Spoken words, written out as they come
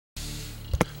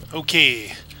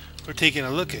Okay, we're taking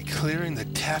a look at clearing the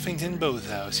Taffington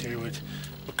Boathouse here with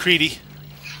McCready.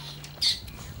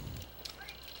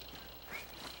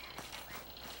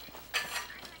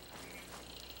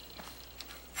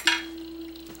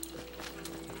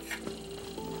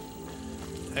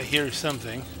 I hear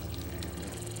something.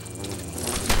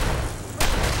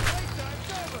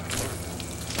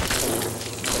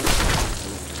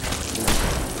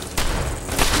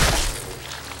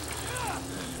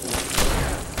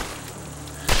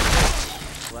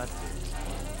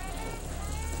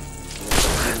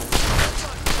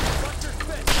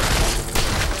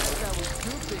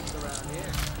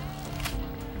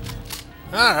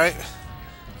 Alright.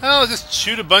 I'll just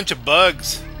shoot a bunch of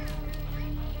bugs.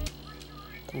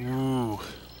 Ooh.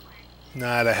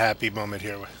 Not a happy moment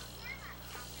here.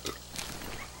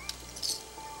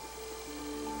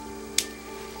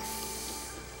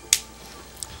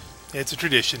 It's a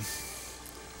tradition.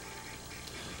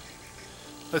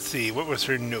 Let's see, what was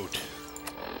her note?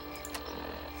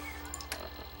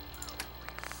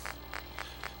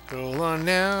 Roll on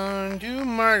down to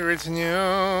Margaret's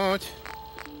note.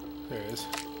 There it is.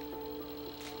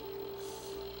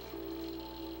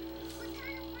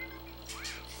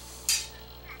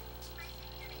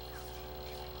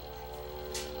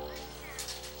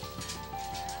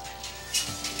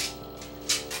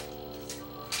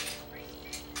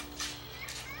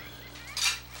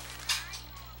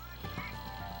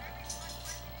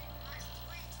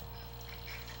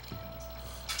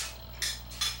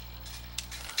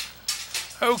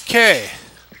 Okay.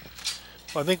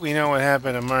 Well, I think we know what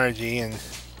happened to Margie, and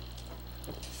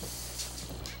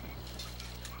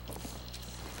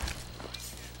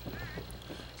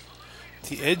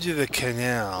the edge of the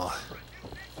canal.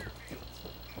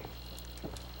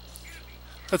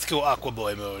 Let's go Aqua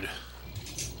Boy mode.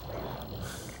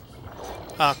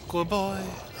 Aqua Boy,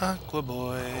 Aqua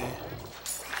Boy.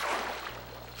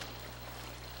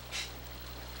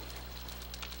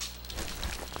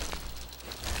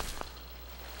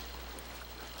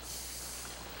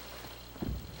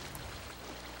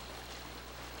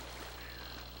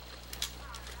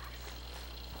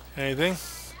 Anything?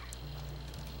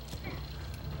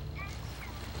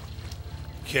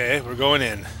 Okay, we're going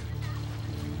in.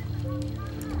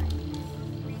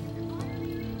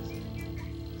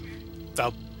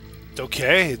 Oh,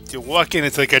 okay, you walk in,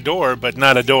 it's like a door, but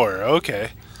not a door.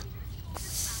 Okay.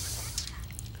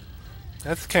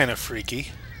 That's kind of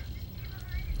freaky.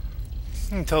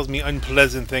 It tells me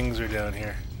unpleasant things are down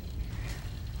here.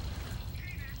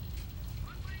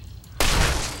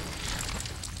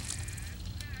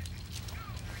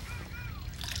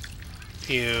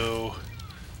 Ew.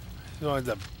 You want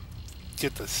to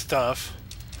get the stuff.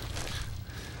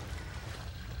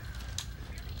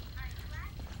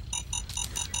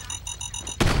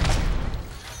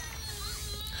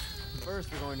 First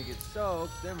we're going to get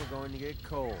soaked, then we're going to get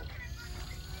cold.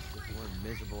 If we weren't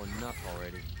miserable enough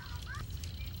already.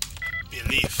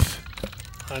 Belief.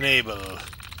 Unable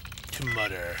to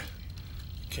mutter.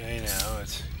 Okay, now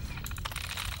it's...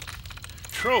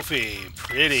 Trophy.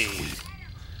 Pretty.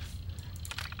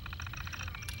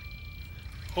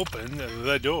 Open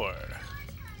the door.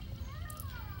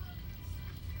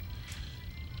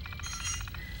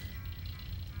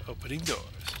 Opening doors.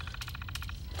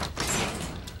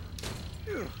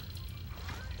 Ew.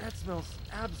 That smells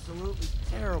absolutely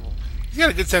terrible. He's got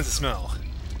a good sense of smell.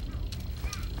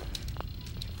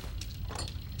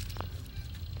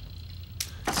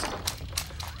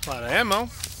 A lot of ammo.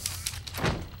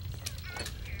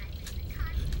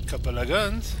 Couple of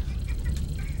guns.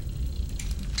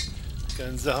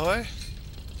 Guns ahoy.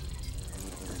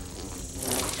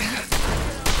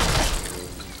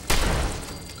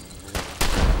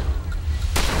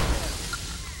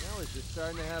 Now we're just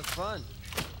starting to have fun.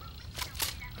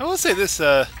 I will say this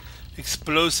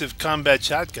explosive combat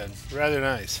shotgun, rather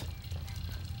nice.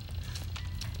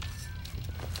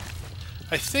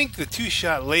 I think the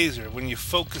two-shot laser, when you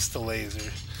focus the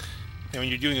laser, and when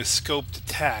you're doing a scoped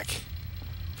attack,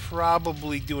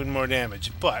 probably doing more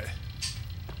damage, but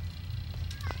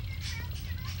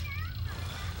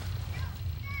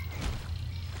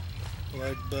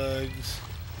blood bugs.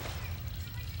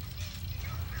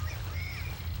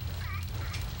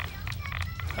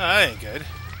 Oh, that ain't good.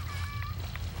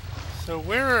 So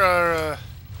where are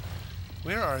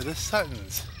the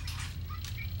Suttons?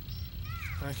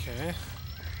 Okay.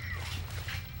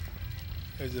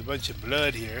 There's a bunch of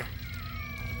blood here.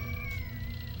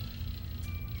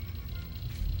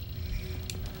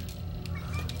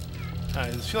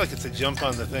 I just feel like it's a jump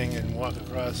on the thing and walk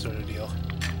across sort of deal.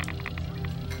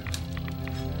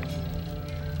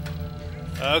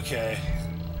 Okay.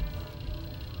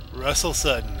 Russell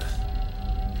Sutton.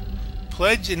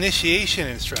 Pledge initiation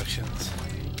instructions.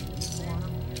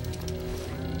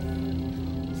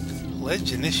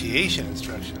 Pledge initiation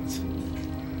instructions.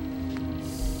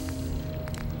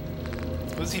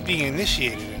 What's he being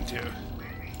initiated into?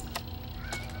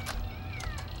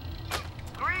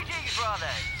 Greetings, brothers!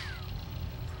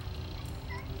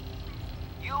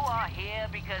 You are here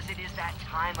because it is that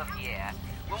time of year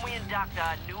when we induct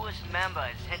our newest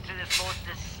members into this most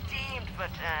esteemed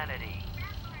fraternity.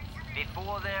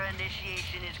 Before their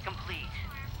initiation is complete,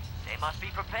 they must be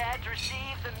prepared to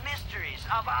receive the mysteries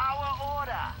of our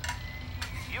order.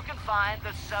 You can find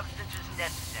the substances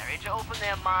necessary to open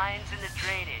their minds in the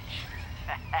drainage,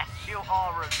 as you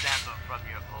all remember from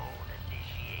your own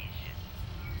initiation.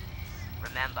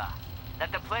 Remember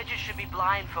that the pledges should be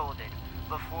blindfolded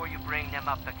before you bring them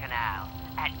up the canal,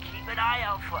 and keep an eye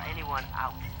out for anyone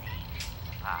out late in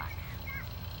the park.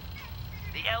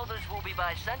 The elders will be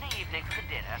by Sunday evening for the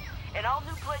dinner, and all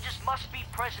new pledges must be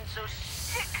present, so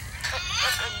stick to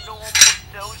the normal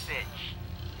dosage.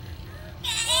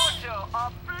 Ordo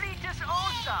oblitus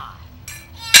osa.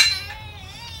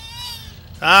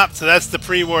 Ah, so that's the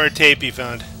pre-war tape he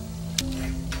found.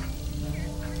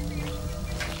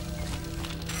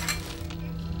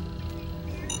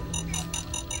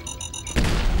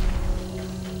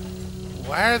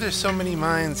 Why are there so many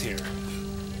mines here?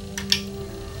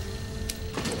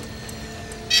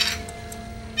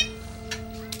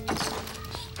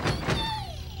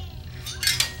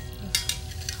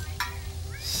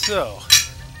 So,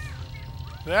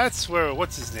 that's where,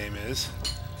 what's his name is.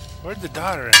 Where'd the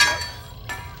daughter end up?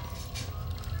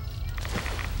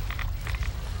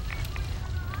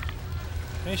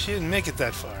 Maybe she didn't make it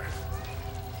that far.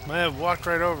 Might have walked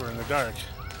right over in the dark.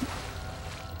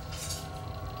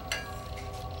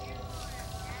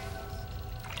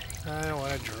 I don't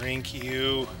want to drink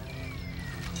you.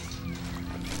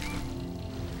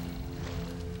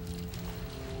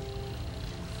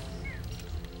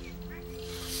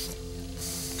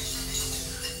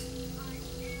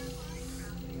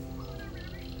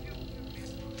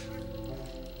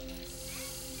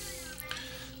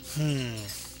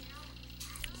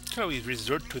 Could always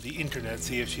resort to the internet,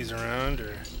 see if she's around,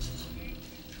 or...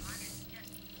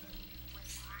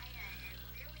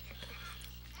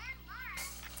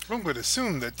 I'm going to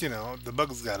assume that, you know, the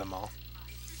bugs got them all.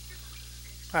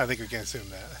 I think we can assume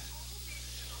that.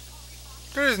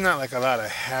 There's not like a lot of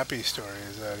happy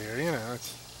stories out here, you know.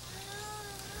 It's...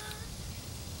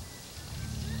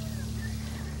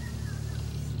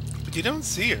 But you don't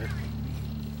see her.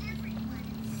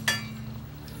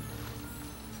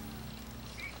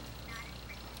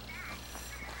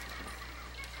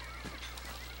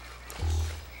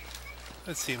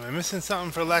 Let's see, am I missing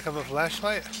something for lack of a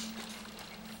flashlight?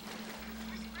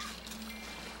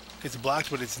 It's blocked,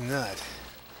 but it's not.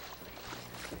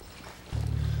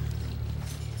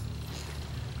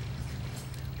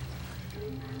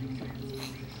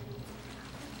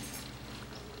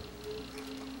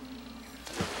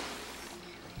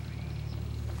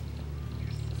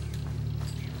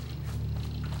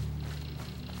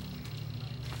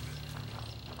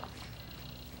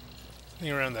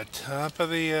 Something around the top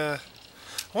of the, I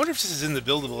wonder if this is in the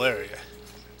buildable area.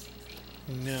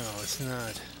 No, it's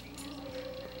not.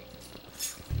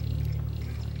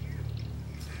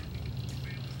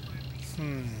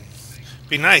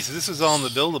 Be nice if this was all in the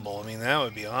buildable. I mean, that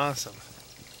would be awesome.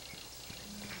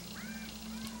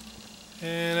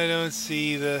 And I don't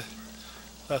see the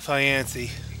Fiancé.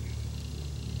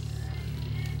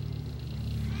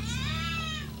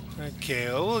 Okay,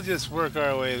 well, we'll just work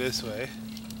our way this way.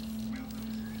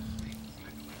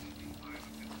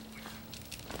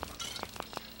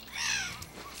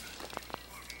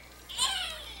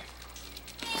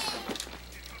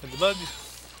 Get the bug.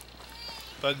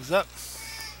 Bug's up.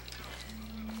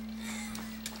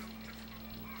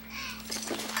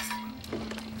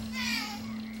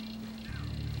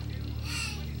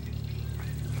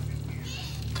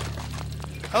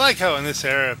 I like how in this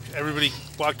era everybody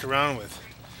walked around with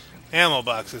ammo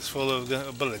boxes full of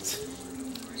bullets.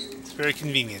 It's very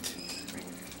convenient.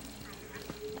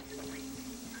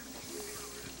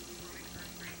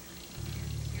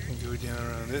 Go down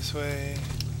around this way.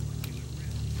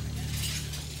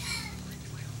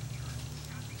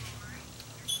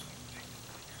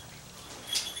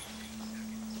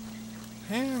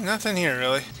 Nothing here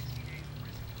really.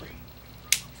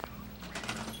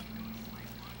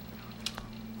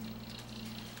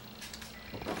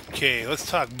 Okay, let's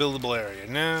talk buildable area.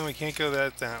 No, we can't go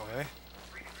that way.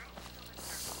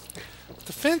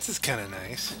 The fence is kind of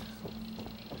nice.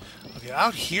 Okay,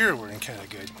 out here we're in kind of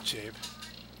good shape.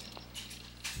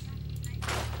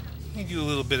 Let me do a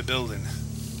little bit of building.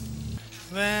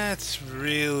 That's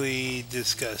really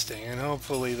disgusting, and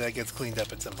hopefully that gets cleaned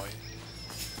up at some point.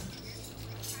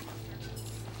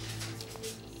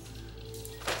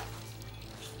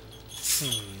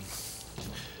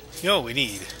 You know what we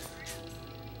need?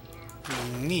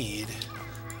 We need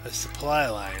a supply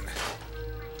line.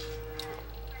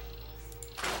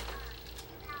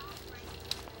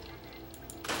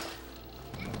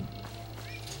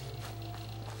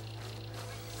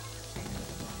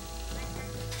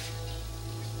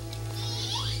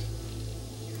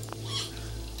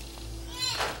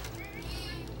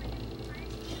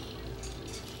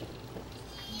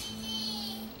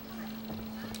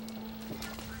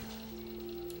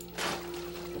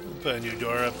 Put a new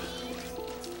door up.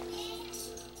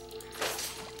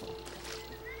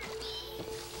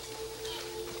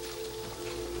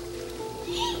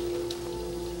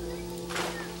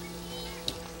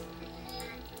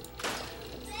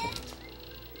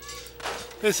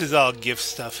 This is all gift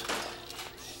stuff.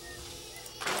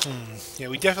 Yeah,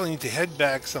 we definitely need to head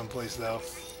back someplace, though.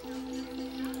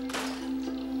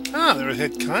 Ah, there was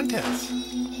hid contents.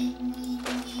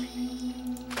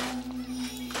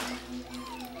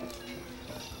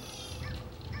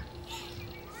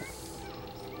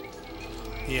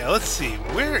 Yeah, let's see.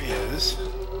 Where is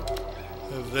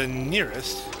the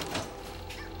nearest?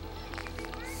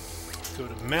 Go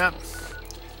to map.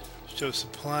 Show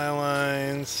supply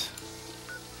lines.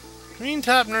 Green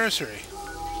Top Nursery.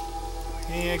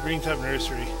 Yeah, Green Top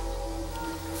Nursery.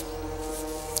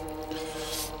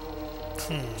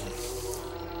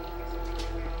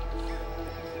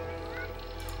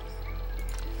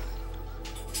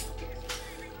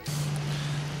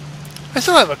 I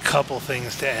still have a couple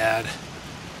things to add.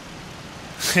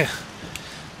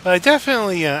 But I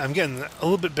definitely, I'm getting a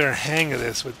little bit better hang of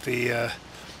this with the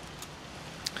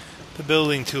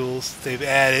building tools they've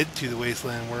added to the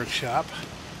Wasteland Workshop.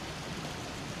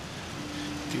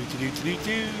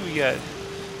 We got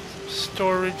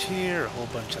storage here, a whole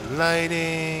bunch of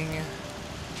lighting.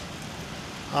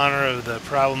 Honor of the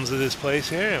problems of this place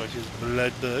here, which is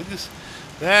blood bugs.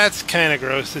 That's kind of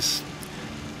gross. This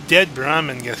dead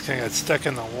Brahmin gets kind of got stuck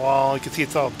in the wall. You can see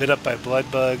it's all bit up by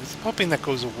blood bugs. I'm hoping that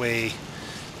goes away.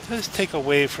 It does take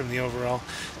away from the overall.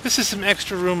 This is some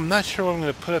extra room. I'm not sure what I'm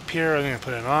going to put up here. I'm going to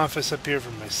put an office up here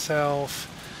for myself.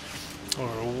 Or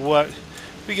what.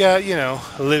 We got, you know,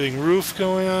 a living roof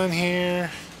going on here.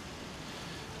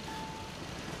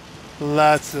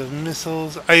 Lots of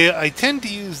missiles. I tend to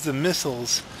use the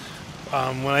missiles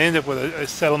when I end up with a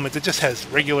settlement that just has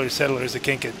regular settlers that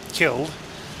can't get killed.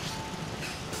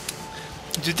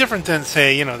 Which is different than,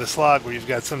 say, you know, the slog where you've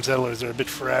got some settlers that are a bit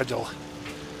fragile.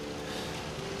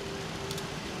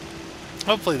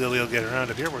 Hopefully they'll get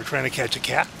around up here. We're trying to catch a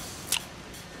cat.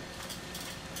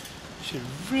 Should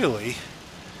really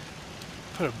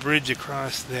put a bridge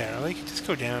across there. Like, just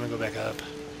go down and go back up.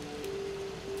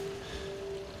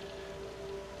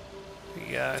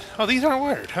 We got... Oh, these aren't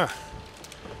wired, huh?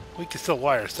 We can still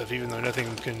wire stuff even though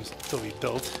nothing can still be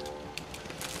built.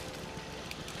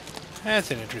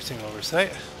 That's an interesting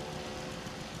oversight.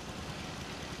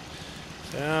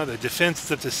 So the defense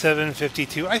is up to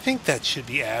 752. I think that should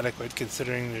be adequate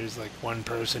considering there's like one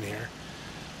person here.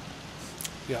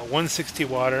 We got 160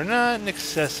 water, not an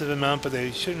excessive amount, but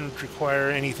they shouldn't require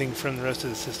anything from the rest of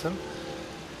the system.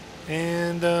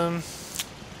 And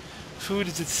food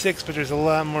is at 6, but there's a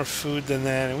lot more food than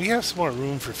that, and we have some more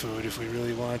room for food if we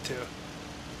really want to.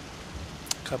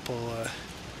 A couple,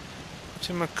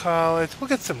 whatchamacallit. We'll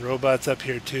get some robots up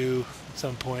here too at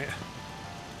some point.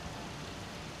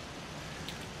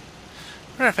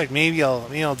 Matter of fact, maybe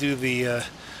I'll do the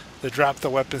drop the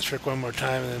weapons trick one more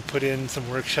time and then put in some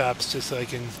workshops just so I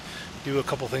can do a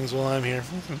couple things while I'm here.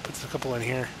 Put a couple in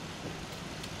here.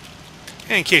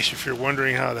 And in case if you're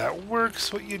wondering how that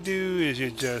works, what you do is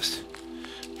you just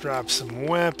drop some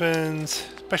weapons,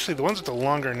 especially the ones with the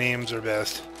longer names are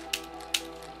best.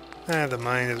 The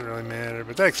mine doesn't really matter,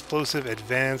 but that explosive,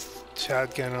 advanced,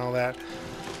 shotgun, all that,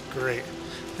 great.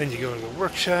 Then you go to the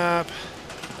workshop.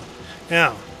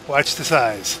 Now, watch the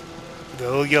size. The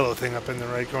little yellow thing up in the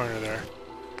right corner there.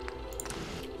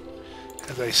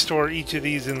 As I store each of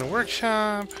these in the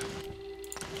workshop.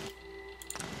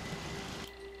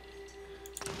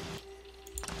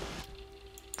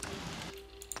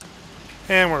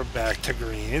 And we're back to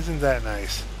green. Isn't that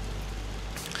nice?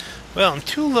 Well, I'm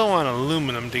too low on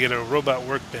aluminum to get a robot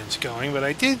workbench going, but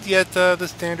I did get the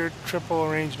standard triple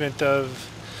arrangement of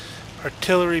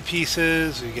artillery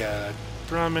pieces. We got a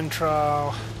Brahmin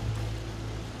trowel.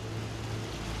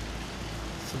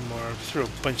 Some more, throw a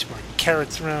bunch more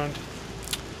carrots around.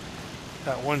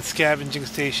 Got one scavenging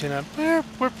station up.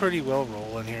 We're pretty well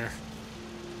rolling here.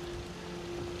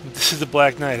 This is the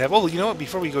Black Knight. Oh, you know what?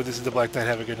 Before we go, this is the Black Knight.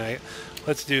 Have a good night.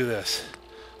 Let's do this.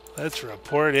 Let's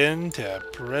report in to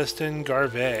Preston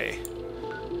Garvey.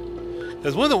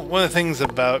 Because one of the things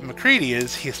about McCready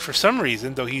is, for some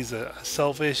reason, though he's a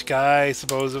selfish guy,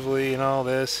 supposedly, and all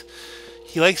this,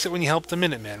 he likes it when you help the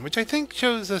Minutemen, which I think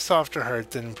shows a softer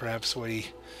heart than perhaps what he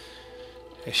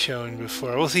has shown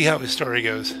before. We'll see how his story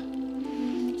goes.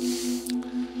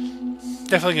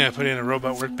 Definitely going to put in a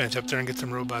robot workbench up there and get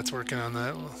some robots working on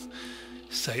that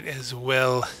site as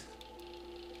well.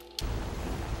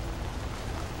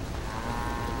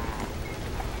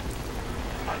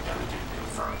 Identity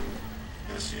confirmed.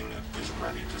 This unit is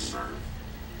ready to serve.